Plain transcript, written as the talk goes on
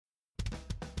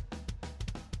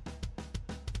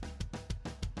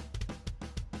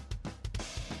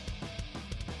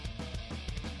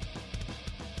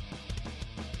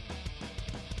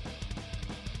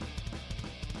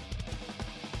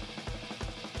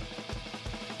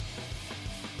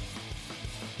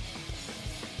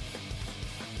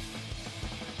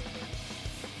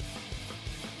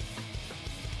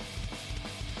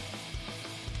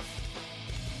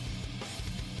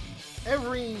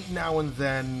every now and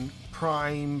then,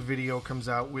 Prime Video comes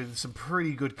out with some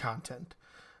pretty good content.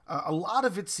 A lot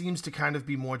of it seems to kind of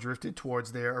be more drifted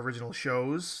towards their original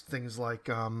shows, things like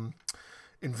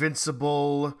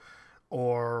Invincible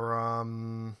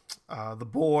or The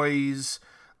Boys.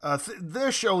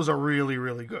 Their shows are really,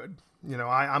 really good. You know,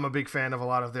 I'm a big fan of a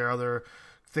lot of their other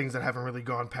things that haven't really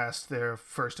gone past their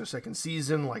first or second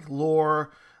season, like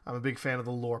Lore. I'm a big fan of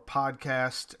the Lore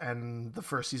podcast, and the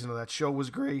first season of that show was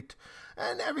great.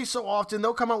 And every so often,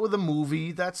 they'll come out with a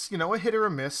movie that's, you know, a hit or a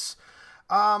miss.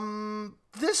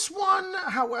 This one,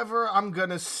 however, I'm going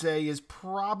to say is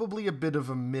probably a bit of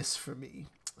a miss for me.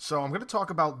 So I'm going to talk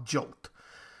about Jolt.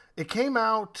 It came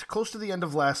out close to the end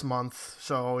of last month,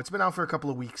 so it's been out for a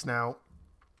couple of weeks now.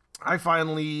 I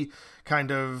finally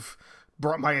kind of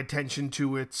brought my attention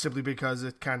to it simply because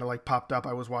it kind of like popped up.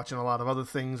 I was watching a lot of other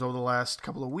things over the last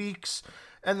couple of weeks,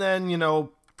 and then, you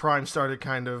know, Prime started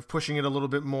kind of pushing it a little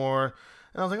bit more,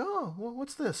 and I was like, oh, well,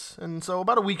 what's this? And so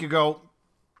about a week ago,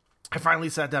 I finally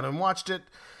sat down and watched it,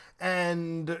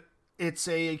 and it's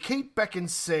a Kate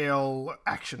Beckinsale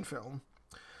action film.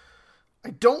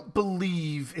 I don't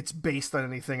believe it's based on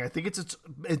anything. I think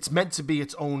it's meant to be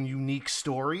its own unique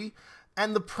story,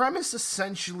 and the premise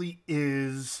essentially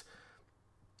is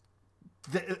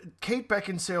Kate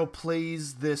Beckinsale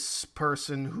plays this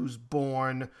person who's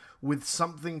born with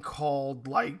something called,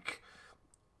 like,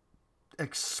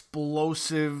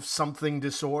 explosive something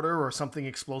disorder or something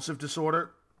explosive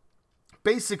disorder.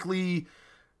 Basically,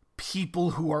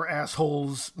 people who are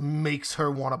assholes makes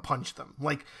her want to punch them.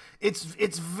 Like, it's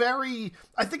very,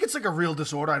 I think it's like a real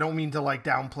disorder. I don't mean to, like,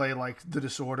 downplay, like, the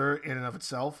disorder in and of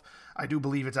itself. I do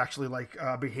believe it's actually, like,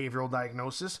 a behavioral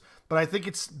diagnosis. But I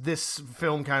think this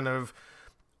film kind of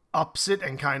ups it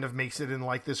and kind of makes it in,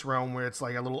 like, this realm where it's,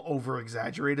 like, a little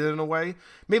over-exaggerated in a way.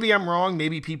 Maybe I'm wrong.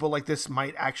 Maybe people like this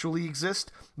might actually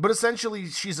exist. But essentially,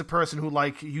 she's a person who,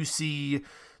 like, you see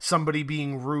somebody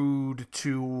being rude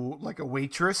to, like, a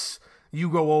waitress, you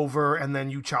go over and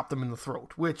then you chop them in the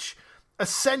throat, which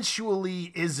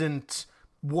essentially isn't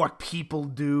what people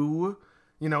do.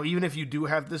 You know, even if you do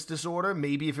have this disorder,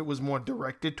 maybe if it was more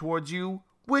directed towards you,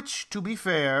 which, to be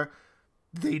fair,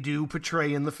 they do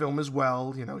portray in the film as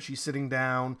well. You know, she's sitting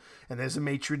down, and there's a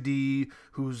maitre d'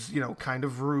 who's, you know, kind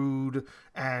of rude,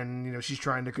 and, you know, she's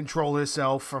trying to control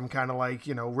herself from kind of, like,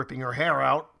 you know, ripping her hair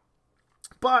out.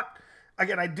 But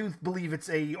again, I do believe it's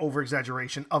a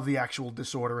over-exaggeration of the actual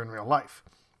disorder in real life.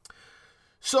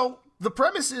 So the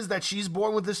premise is that she's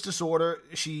born with this disorder.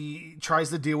 She tries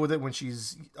to deal with it when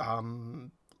she's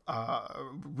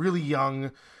really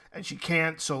young, and she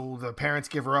can't, so the parents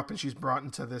give her up, and she's brought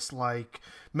into this, like,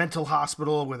 mental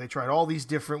hospital where they tried all these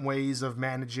different ways of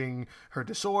managing her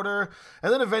disorder,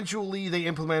 and then eventually they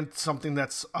implement something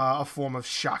that's a form of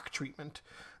shock treatment,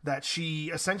 that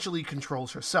she essentially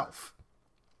controls herself.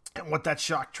 And what that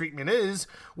shock treatment is,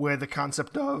 where the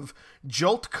concept of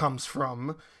Jolt comes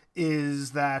from,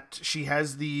 is that she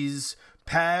has these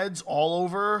pads all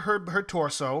over her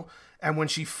torso, and when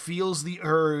she feels the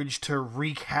urge to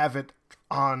wreak havoc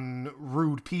on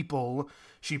rude people,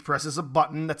 she presses a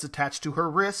button that's attached to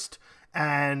her wrist,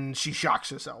 and she shocks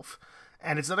herself.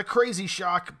 And it's not a crazy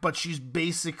shock, but she's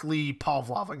basically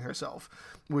Pavloving herself,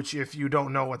 which, if you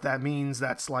don't know what that means,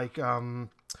 that's like,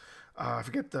 I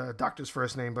forget the doctor's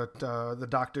first name, but the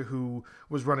doctor who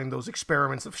was running those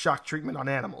experiments of shock treatment on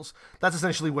animals. That's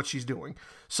essentially what she's doing.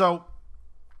 So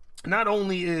not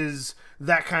only is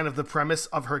that kind of the premise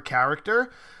of her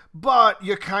character, but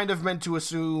you're kind of meant to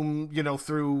assume, you know,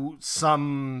 through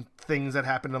some things that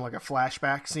happened in, like, a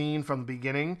flashback scene from the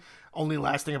beginning, only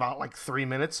lasting about, like, 3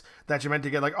 minutes, that you're meant to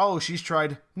get, like, oh, she's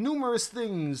tried numerous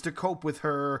things to cope with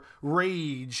her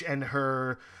rage and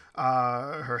her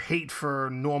hate for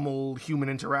normal human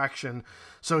interaction.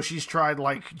 So she's tried,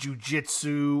 like,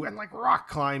 jujitsu and, like, rock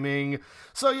climbing.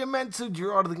 So you're meant to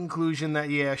draw to the conclusion that,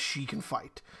 yeah, she can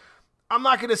fight. I'm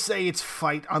not going to say it's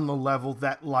fight on the level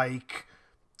that, like,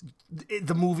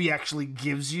 the movie actually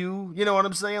gives you, you know what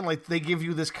I'm saying? Like, they give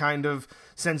you this kind of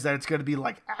sense that it's going to be,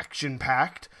 like,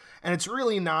 action-packed, and it's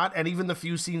really not. And even the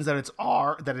few scenes that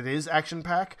it is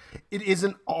action-packed, it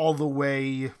isn't all the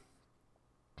way,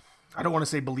 I don't want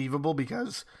to say believable,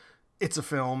 because it's a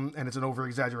film and it's an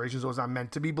over-exaggeration, so it's not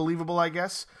meant to be believable, I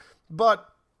guess. But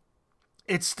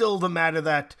it's still the matter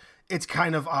that it's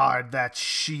kind of odd that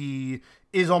she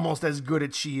is almost as good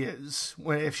as she is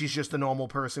if she's just a normal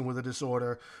person with a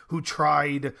disorder who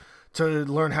tried to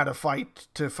learn how to fight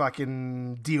to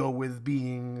fucking deal with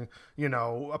being, you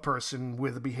know, a person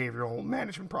with a behavioral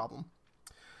management problem.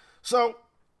 So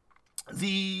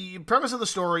the premise of the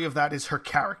story of that is her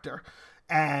character.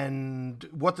 And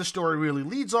what the story really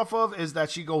leads off of is that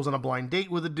she goes on a blind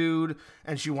date with a dude,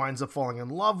 and she winds up falling in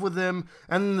love with him,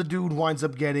 and then the dude winds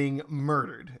up getting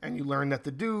murdered. And you learn that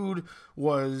the dude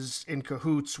was in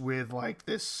cahoots with like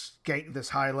this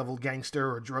high-level gangster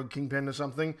or drug kingpin or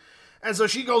something. And so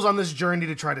she goes on this journey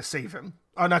to try to save him.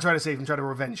 Not try to save him, try to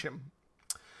revenge him.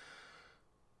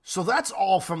 So that's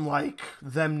all from like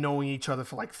them knowing each other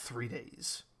for like 3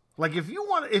 days. Like, if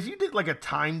you did, like, a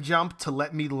time jump to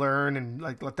let me learn and,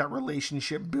 like, let that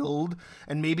relationship build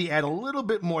and maybe add a little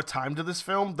bit more time to this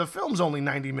film, the film's only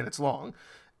 90 minutes long.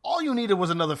 All you needed was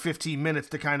another 15 minutes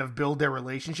to kind of build their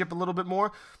relationship a little bit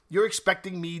more. You're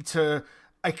expecting me to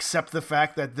accept the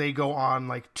fact that they go on,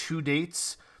 like, 2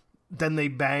 dates, then they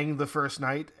bang the first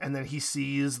night, and then he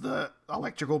sees the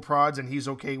electrical prods and he's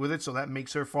okay with it, so that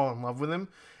makes her fall in love with him.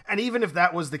 And even if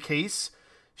that was the case,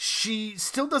 she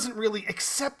still doesn't really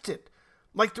accept it.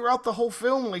 Like, throughout the whole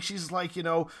film, like, she's like, you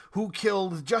know, who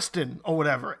killed Justin or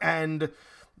whatever? And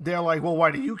they're like, well,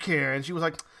 why do you care? And she was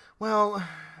like, well,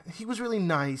 he was really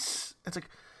nice. It's like,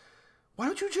 why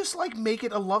don't you just, like, make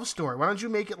it a love story? Why don't you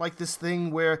make it, like, this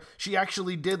thing where she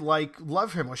actually did, like,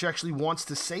 love him, or she actually wants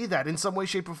to say that in some way,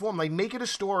 shape, or form? Like, make it a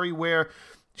story where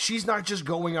she's not just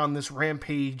going on this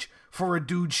rampage for a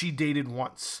dude she dated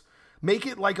once. Make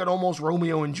it like an almost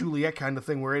Romeo and Juliet kind of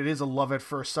thing where it is a love at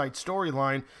first sight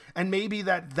storyline, and maybe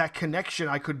that connection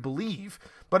I could believe.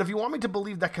 But if you want me to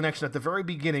believe that connection at the very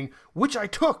beginning, which I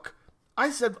took, I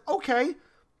said, okay,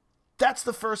 that's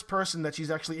the first person that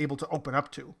she's actually able to open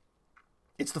up to.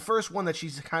 It's the first one that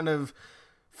she's kind of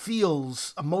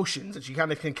feels emotions, and she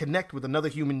kind of can connect with another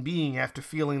human being after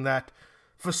feeling that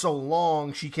for so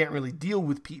long she can't really deal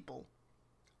with people.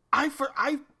 I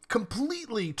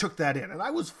completely took that in, and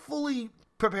I was fully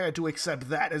prepared to accept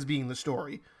that as being the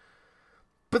story.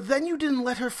 But then you didn't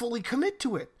let her fully commit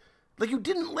to it. Like, you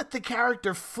didn't let the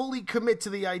character fully commit to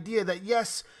the idea that,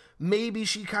 yes, maybe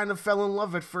she kind of fell in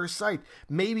love at first sight.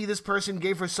 Maybe this person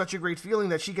gave her such a great feeling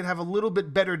that she could have a little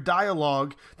bit better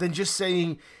dialogue than just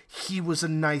saying, he was a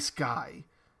nice guy.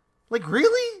 Like,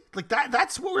 really? Like,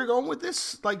 that's where we're going with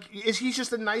this? Like, is he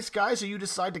just a nice guy, so you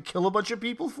decide to kill a bunch of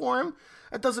people for him?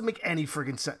 That doesn't make any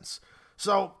friggin' sense.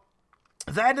 So,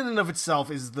 that in and of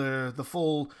itself is the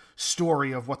full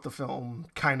story of what the film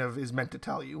kind of is meant to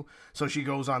tell you. So she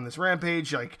goes on this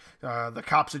rampage, like, the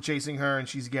cops are chasing her, and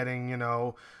she's getting, you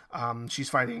know, she's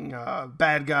fighting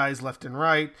bad guys left and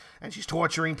right, and she's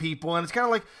torturing people, and it's kind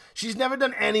of like, she's never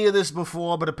done any of this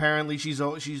before, but apparently she's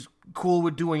cool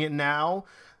with doing it now.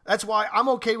 That's why I'm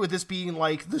okay with this being,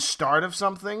 like, the start of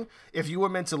something. If you were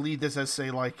meant to lead this as,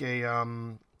 say, like,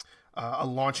 a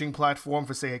launching platform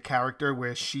for, say, a character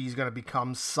where she's going to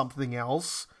become something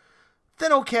else,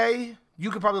 then okay.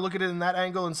 You could probably look at it in that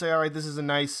angle and say, all right, this is a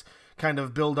nice kind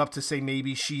of build up to say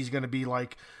maybe she's going to be,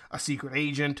 like, a secret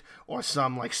agent or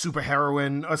some, like, super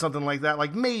heroine or something like that.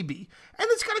 Like, maybe. And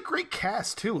it's got a great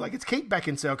cast, too. Like, it's Kate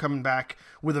Beckinsale coming back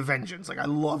with a vengeance. Like, I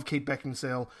love Kate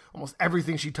Beckinsale. Almost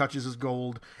everything she touches is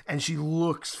gold, and she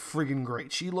looks friggin'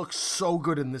 great. She looks so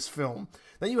good in this film.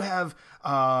 Then you have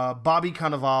Bobby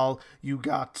Cannavale, you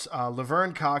got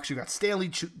Laverne Cox, you got Stanley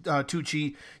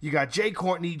Tucci, you got Jai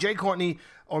Courtney,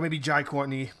 or maybe Jai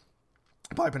Courtney.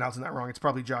 I'm probably pronouncing that wrong. It's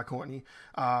probably Jai Courtney.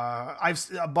 I've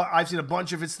seen a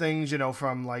bunch of his things, you know,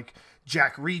 from like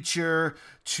Jack Reacher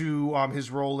to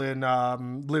his role in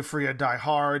Live Free or Die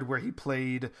Hard, where he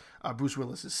played Bruce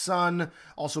Willis's son,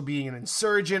 also being an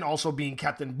insurgent, also being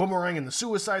Captain Boomerang in the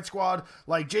Suicide Squad.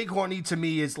 Like, Jai Courtney to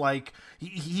me is like,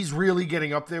 he's really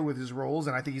getting up there with his roles,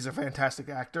 and I think he's a fantastic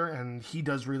actor, and he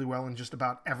does really well in just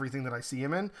about everything that I see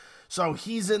him in. So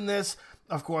he's in this.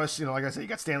 Of course, you know, like I said, you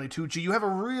got Stanley Tucci. You have a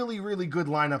really, really good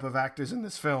lineup of actors in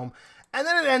this film. And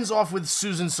then it ends off with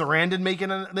Susan Sarandon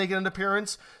making an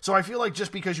appearance. So I feel like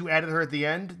just because you added her at the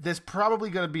end, there's probably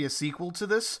going to be a sequel to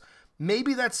this.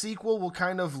 Maybe that sequel will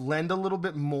kind of lend a little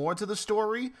bit more to the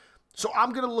story. So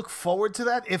I'm going to look forward to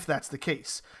that if that's the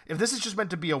case. If this is just meant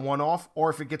to be a one-off, or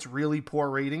if it gets really poor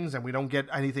ratings and we don't get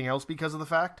anything else because of the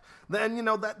fact, then, you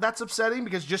know, that's upsetting,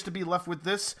 because just to be left with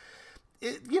this,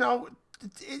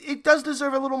 it does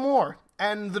deserve a little more.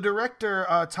 And the director,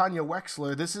 Tanya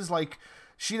Wexler, this is like,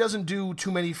 she doesn't do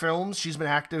too many films. She's been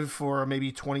active for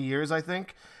maybe 20 years, I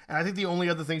think. And I think the only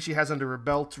other thing she has under her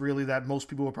belt, really, that most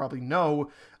people will probably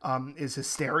know, is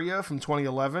Hysteria from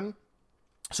 2011.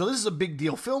 So this is a big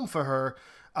deal film for her,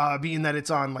 being that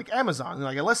it's on, like, Amazon.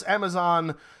 Like, unless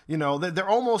Amazon, you know, they're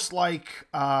almost like,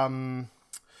 I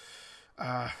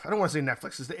don't want to say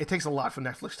Netflix. It takes a lot for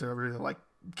Netflix to really, like,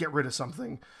 get rid of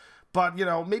something. But, you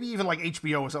know, maybe even like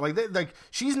HBO or something. Like,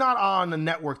 she's not on a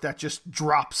network that just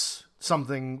drops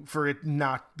something for it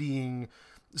not being,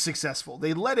 successful.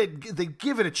 They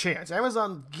give it a chance.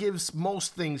 Amazon gives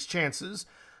most things chances,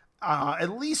 at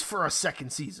least for a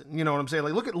second season. You know what I'm saying?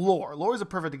 Like, look at Lore. Lore is a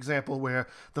perfect example where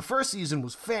the first season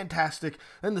was fantastic,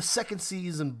 then the second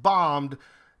season bombed,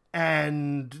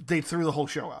 and they threw the whole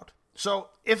show out. So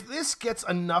if this gets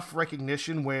enough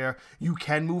recognition where you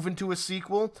can move into a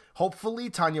sequel, hopefully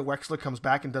Tanya Wexler comes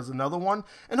back and does another one,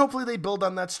 and hopefully they build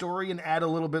on that story and add a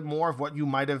little bit more of what you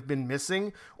might have been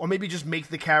missing, or maybe just make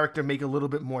the character make a little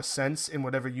bit more sense in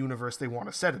whatever universe they want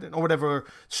to set it in, or whatever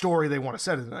story they want to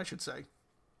set it in, I should say.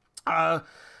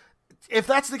 If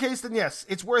that's the case, then yes,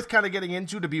 it's worth kind of getting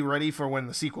into to be ready for when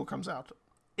the sequel comes out,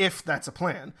 if that's a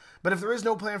plan. But if there is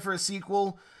no plan for a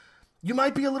sequel, you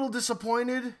might be a little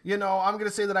disappointed. You know, I'm going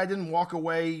to say that I didn't walk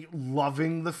away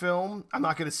loving the film. I'm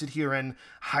not going to sit here and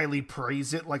highly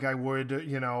praise it like I would,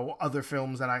 you know, other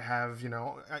films that I have, you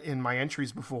know, in my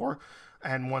entries before,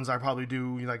 and ones I probably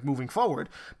do, like, moving forward.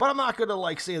 But I'm not going to,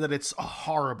 like, say that it's a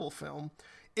horrible film.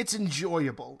 It's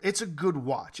enjoyable. It's a good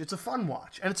watch. It's a fun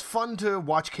watch. And it's fun to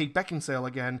watch Kate Beckinsale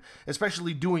again,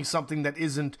 especially doing something that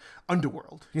isn't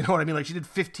Underworld. You know what I mean? Like, she did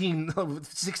 16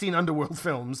 Underworld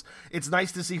films. It's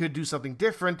nice to see her do something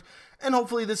different, and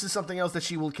hopefully this is something else that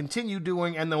she will continue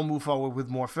doing, and they'll move forward with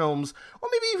more films, or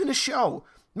maybe even a show.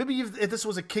 Maybe if this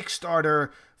was a Kickstarter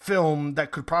film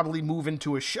that could probably move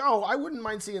into a show, I wouldn't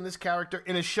mind seeing this character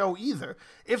in a show either.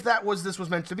 If this was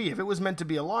meant to be. If it was meant to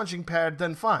be a launching pad,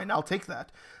 then fine, I'll take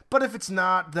that. But if it's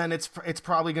not, then it's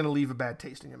probably going to leave a bad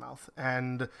taste in your mouth.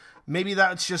 And maybe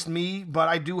that's just me, but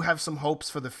I do have some hopes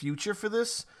for the future for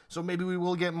this. So maybe we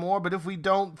will get more. But if we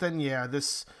don't, then yeah,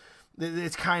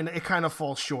 it kind of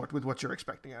falls short with what you're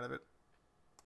expecting out of it.